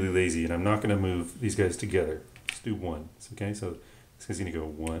like really lazy and I'm not going to move these guys together. Just do 1. Okay, so this guy's going to go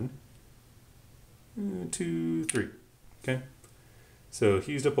 1, 2, 3. Okay, so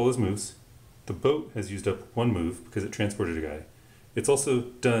he used up all his moves. The boat has used up 1 move because it transported a guy. It's also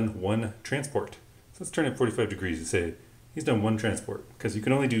done 1 transport. So let's turn it 45 degrees and say he's done 1 transport, because you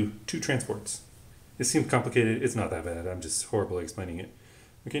can only do 2 transports. It seems complicated. It's not that bad. I'm just horrible at explaining it.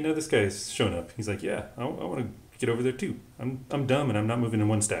 Okay, now this guy's shown up. He's like, yeah, I want to get over there too. I'm dumb and I'm not moving in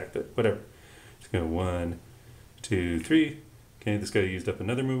 1 stack, but whatever. Just go 1, 2, 3. Okay, this guy used up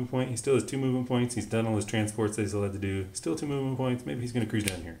another movement point. He still has 2 movement points. He's done all his transports that he's allowed to do. Still 2 movement points. Maybe he's going to cruise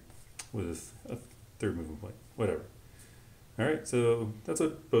down here with a 3rd movement point. Whatever. Alright, so that's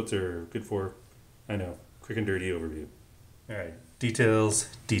what boats are good for. I know. Quick and dirty overview. Alright, details,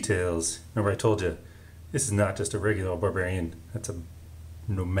 details. Remember I told you, this is not just a regular barbarian. That's a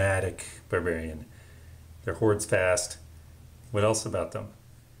nomadic barbarian. Their hordes fast. What else about them?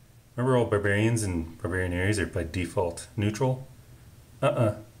 Remember all barbarians in barbarian areas are by default neutral?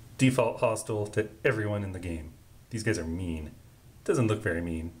 Default hostile to everyone in the game. These guys are mean. Doesn't look very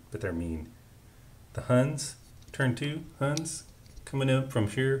mean, but they're mean. The Huns, turn 2 Huns, coming up from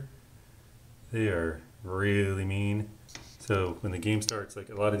here, they are really mean. So when the game starts, like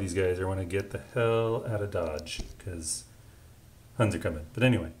a lot of these guys are want to get the hell out of Dodge because Huns are coming. But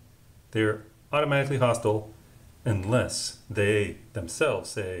anyway, they're automatically hostile unless they themselves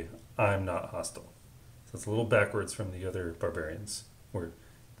say, I'm not hostile. So it's a little backwards from the other barbarians, where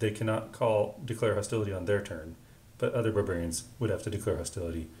they cannot declare hostility on their turn, but other barbarians would have to declare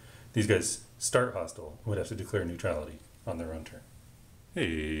hostility. These guys start hostile, would have to declare neutrality on their own turn.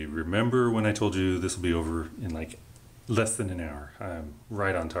 Hey, remember when I told you this will be over in like less than an hour? I'm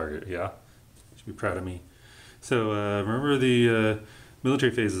right on target, yeah? You should be proud of me. So remember the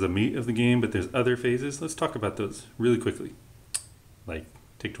military phase is the meat of the game, but there's other phases. Let's talk about those really quickly. Like,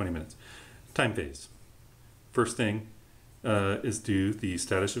 take 20 minutes. Time phase. First thing is do the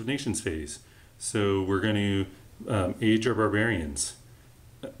status of nations phase. So we're going to age our barbarians.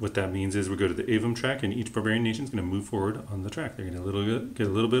 What that means is we go to the Avum track, and each barbarian nation is going to move forward on the track. They're going to get a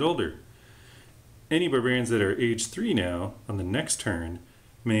little bit older. Any barbarians that are age 3 now, on the next turn,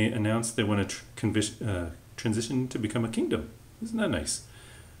 may announce they want to transition to become a kingdom. Isn't that nice?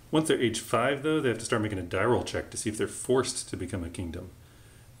 Once they're age 5, though, they have to start making a die roll check to see if they're forced to become a kingdom.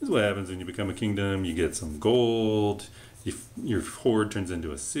 This is what happens when you become a kingdom. You get some gold, your horde turns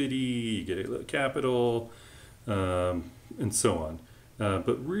into a city, you get a capital, and so on.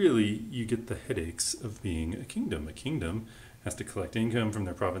 But really, you get the headaches of being a kingdom. A kingdom has to collect income from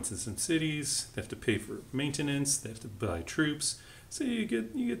their provinces and cities. They have to pay for maintenance. They have to buy troops. So you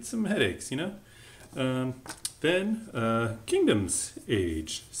get some headaches, you know. Then kingdoms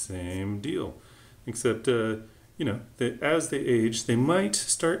age, same deal, except you know, as they age, they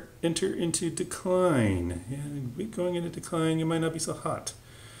might enter into decline. Yeah, going into decline, you might not be so hot.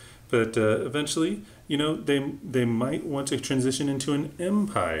 But eventually, you know, they might want to transition into an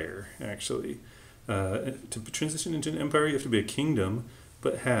empire. Actually, to transition into an empire, you have to be a kingdom,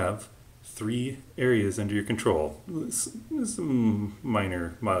 but have 3 areas under your control. There's some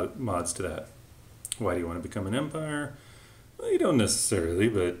minor mods to that. Why do you want to become an empire? Well, you don't necessarily,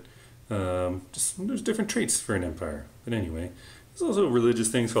 but just there's different traits for an empire. But anyway, there's also religious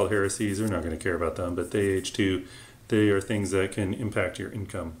things called heresies. We're not going to care about them, but they age too. They are things that can impact your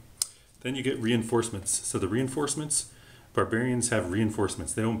income. Then you get reinforcements. So the reinforcements, barbarians have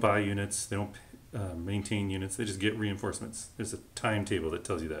reinforcements. They don't buy units. They don't maintain units. They just get reinforcements. There's a timetable that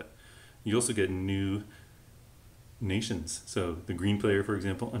tells you that. You also get new nations. So the green player, for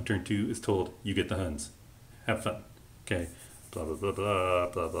example, on turn 2 is told, you get the Huns. Have fun. Okay. Blah, blah, blah, blah,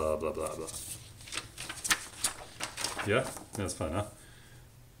 blah, blah, blah, blah, blah. Yeah, that's fun, huh?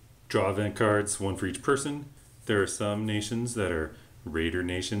 Draw event cards, 1 for each person. There are some nations that are raider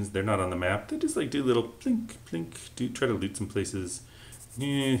nations. They're not on the map. They just like do little plink, plink, try to loot some places.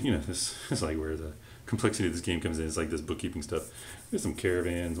 Yeah, you know, this is like where the complexity of this game comes in. It's like this bookkeeping stuff. There's some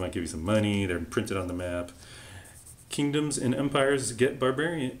caravans, might give you some money. They're printed on the map. Kingdoms and empires get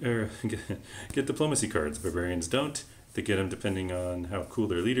barbarian or get diplomacy cards. Barbarians don't. They get them depending on how cool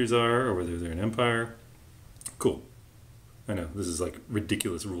their leaders are or whether they're an empire. Cool. I know this is like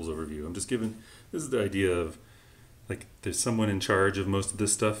ridiculous rules overview. I'm just giving. This is the idea of like there's someone in charge of most of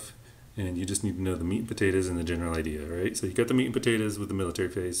this stuff, and you just need to know the meat and potatoes and the general idea, right? So you got the meat and potatoes with the military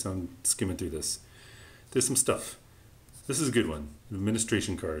phase. So I'm skimming through this. There's some stuff. This is a good one.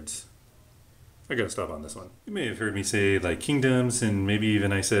 Administration cards. I gotta stop on this one. You may have heard me say like kingdoms, and maybe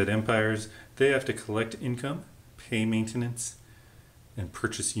even I said empires. They have to collect income, pay maintenance, and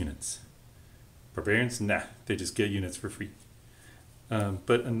purchase units. Barbarians, nah, they just get units for free.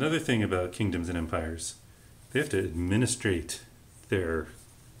 But another thing about kingdoms and empires, they have to administrate their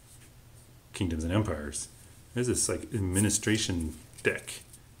kingdoms and empires. There's this like administration deck.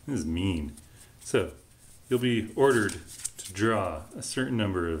 This is mean. So you'll be ordered to draw a certain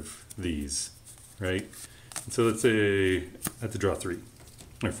number of these, right? And so let's say I have to draw 3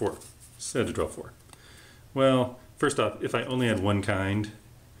 or 4. So I had to draw 4. Well, first off, if I only had 1 kind,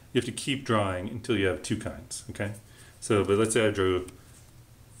 you have to keep drawing until you have 2 kinds, okay? So, but let's say I drew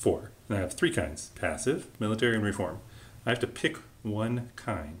 4, and I have 3 kinds, passive, military, and reform. I have to pick 1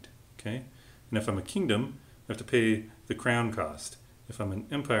 kind, okay? And if I'm a kingdom, I have to pay the crown cost. If I'm an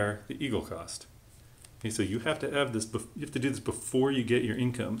empire, the eagle cost. Okay, so you have to have this, you have to do this before you get your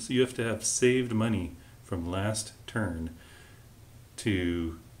income. So you have to have saved money from last turn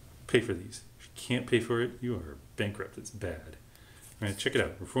to pay for these. If you can't pay for it, you are bankrupt. It's bad. All right, check it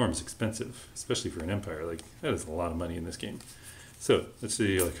out. Reform is expensive, especially for an empire. Like, that is a lot of money in this game. So, let's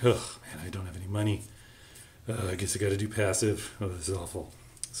say you're like, oh, man, I don't have any money. I guess I got to do passive. Oh, this is awful.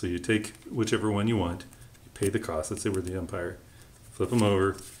 So you take whichever one you want. You pay the cost. Let's say we're the empire. Flip them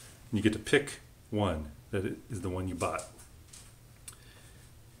over. And you get to pick one that is the one you bought.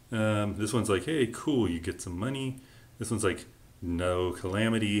 This one's like, hey, cool, you get some money. This one's like, no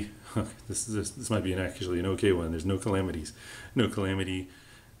calamity. This might be actually an okay one. There's no calamities. No calamity.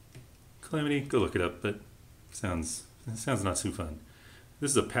 Calamity, go look it up, but it sounds not too fun.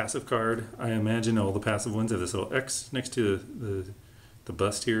 This is a passive card. I imagine all the passive ones have this little X next to the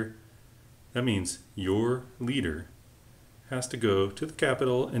bust here. That means your leader has to go to the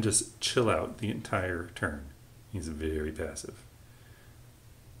capital and just chill out the entire turn. He's very passive.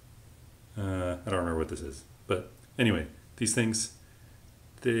 I don't remember what this is, but anyway, these things,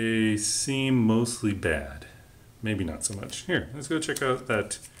 they seem mostly bad. Maybe not so much. Here, let's go check out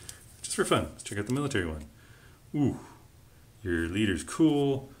that, just for fun. Let's check out the military one. Ooh, your leader's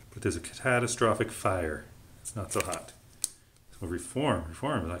cool, but there's a catastrophic fire. It's not so hot. So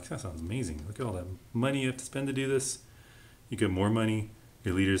reform, like that sounds amazing. Look at all that money you have to spend to do this. You get more money,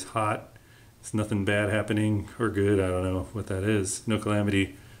 your leader's hot, there's nothing bad happening, or good, I don't know what that is. No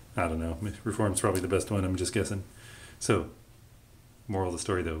calamity, I don't know. Reform's probably the best one, I'm just guessing. So, moral of the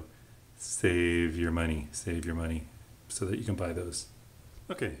story though, save your money so that you can buy those.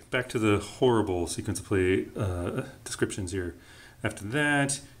 Okay, back to the horrible sequence of play descriptions here. After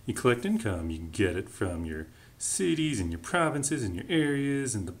that, you collect income. You get it from your cities and your provinces and your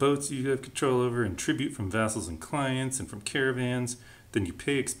areas and the boats you have control over, and tribute from vassals and clients and from caravans. Then you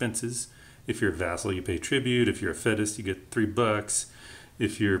pay expenses. If you're a vassal, you pay tribute. If you're a fetus, you get $3.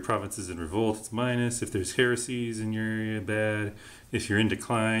 If your province is in revolt, it's minus. If there's heresies in your area, bad. If you're in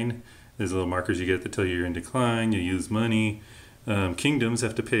decline, there's little markers you get that tell you you're in decline. You use money. Kingdoms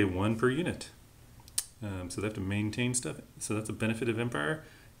have to pay 1 per unit. So they have to maintain stuff. So that's a benefit of Empire.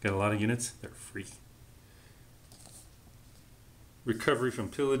 Got a lot of units. They're free. Recovery from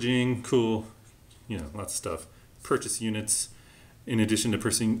pillaging, cool, lots of stuff. Purchase units. In addition to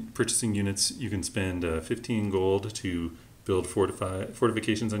purchasing units, you can spend 15 gold to build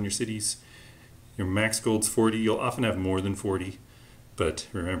fortifications on your cities. Your max gold's 40. You'll often have more than 40, but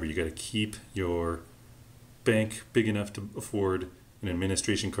remember, you got to keep your bank big enough to afford an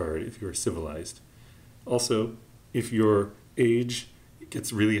administration card if you're civilized. Also, if your age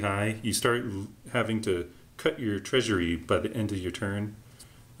gets really high, you start having to cut your treasury by the end of your turn.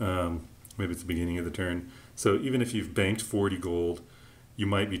 Maybe it's the beginning of the turn. So even if you've banked 40 gold, you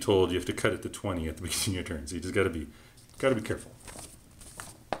might be told you have to cut it to 20 at the beginning of your turn. So you just got to be careful.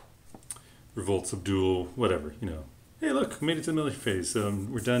 Revolt, subdual, whatever, Hey, look, made it to the military phase. So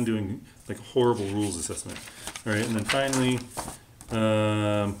we're done doing like a horrible rules assessment. All right, and then finally,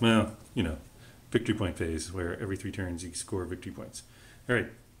 victory point phase, where every 3 turns you score victory points. All right,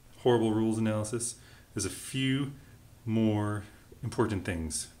 horrible rules analysis. There's a few more important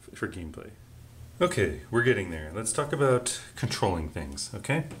things for gameplay. Okay, we're getting there. Let's talk about controlling things,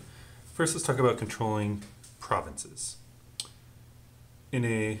 okay? First, let's talk about controlling provinces. In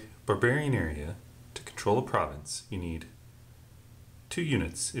a barbarian area, to control a province, you need 2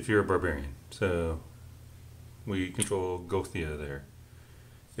 units if you're a barbarian. So we control Gothia there.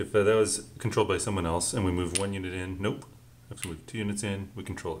 If that was controlled by someone else and we move 1 unit in, nope. If we move 2 units in, we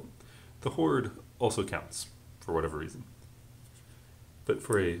control it. The horde also counts for whatever reason. But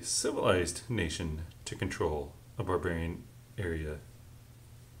for a civilized nation to control a barbarian area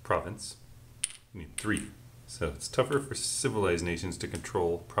province, you need 3. So it's tougher for civilized nations to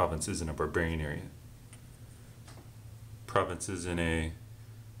control provinces in a barbarian area. Provinces in a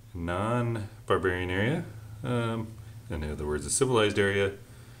non-barbarian area, in other words, a civilized area,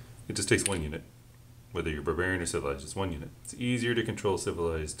 it just takes 1 unit. Whether you're barbarian or civilized, it's 1 unit. It's easier to control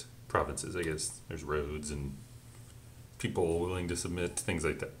civilized provinces, I guess. There's roads and people willing to submit, things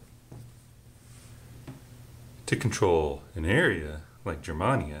like that. To control an area like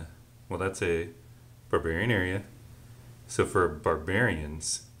Germania, well, that's a barbarian area. So for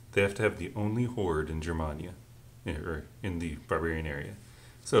barbarians, they have to have the only horde in Germania, or in the barbarian area.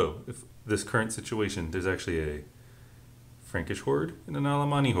 So if this current situation, there's actually a Frankish horde and an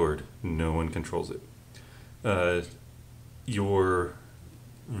Alemanni horde. No one controls it. Your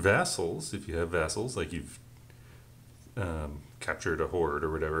vassals, if you have vassals, like you've captured a horde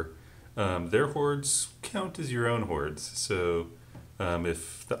or whatever, their hordes count as your own hordes. So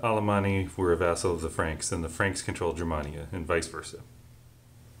if the Alemanni were a vassal of the Franks, then the Franks control Germania, and vice versa.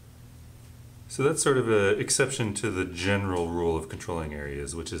 So that's sort of an exception to the general rule of controlling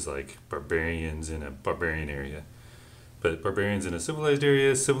areas, which is like barbarians in a barbarian area. But barbarians in a civilized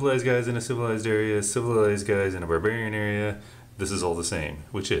area, civilized guys in a civilized area, civilized guys in a barbarian area, this is all the same,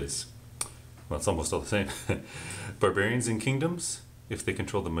 which is, well, it's almost all the same. Barbarians in kingdoms, if they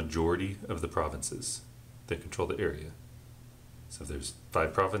control the majority of the provinces, they control the area. So if there's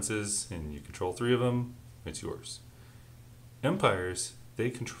 5 provinces and you control 3 of them, it's yours. Empires,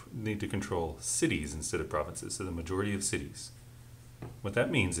 they need to control cities instead of provinces, so the majority of cities. What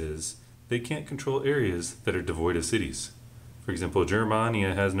that means is they can't control areas that are devoid of cities. For example,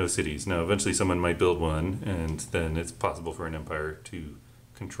 Germania has no cities. Now, eventually someone might build one, and then it's possible for an empire to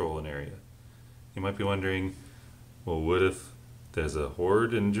control an area. You might be wondering, well, what if there's a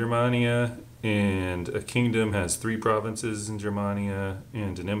horde in Germania, and a kingdom has 3 provinces in Germania,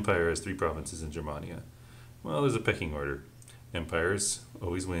 and an empire has 3 provinces in Germania? Well, there's a pecking order. Empires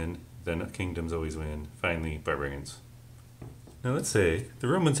always win, then kingdoms always win, finally barbarians. Now let's say the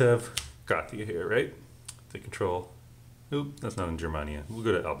Romans have Gothia here, right? They control, that's not in Germania. We'll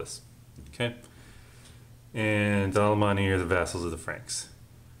go to Albus, okay? And the Alemanni are the vassals of the Franks.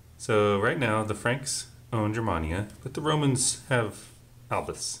 So right now the Franks own Germania, but the Romans have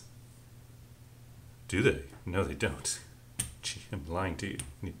Albus. Do they? No, they don't. Gee, I'm lying to you.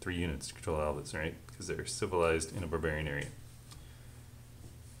 You need 3 units to control Albus, right? Because they're civilized in a barbarian area.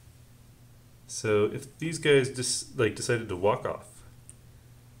 So if these guys just decided to walk off,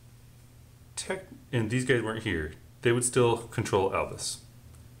 and these guys weren't here, they would still control Albus.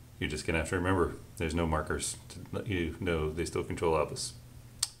 You're just gonna have to remember there's no markers to let you know they still control Albus.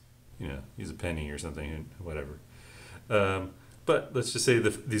 Use a penny or something, whatever. But let's just say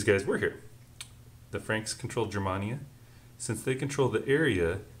these guys were here. The Franks controlled Germania. Since they control the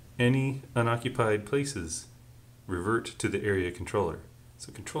area, any unoccupied places revert to the area controller.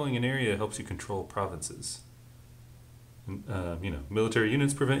 So controlling an area helps you control provinces. Military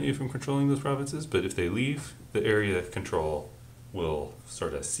units prevent you from controlling those provinces, but if they leave, the area control will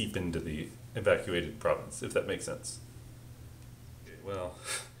sort of seep into the evacuated province, if that makes sense. Okay, well,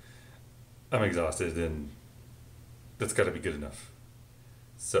 I'm exhausted, and that's got to be good enough.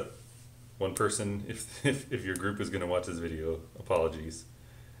 So, one person, if your group is going to watch this video, apologies.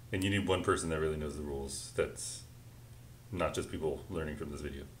 And you need one person that really knows the rules. That's not just people learning from this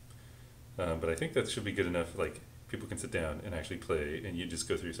video. But I think that should be good enough. Like, people can sit down and actually play, and you just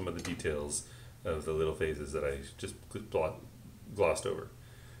go through some of the details of the little phases that I just glossed over.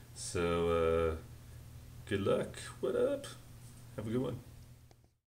 So, good luck. What up? Have a good one.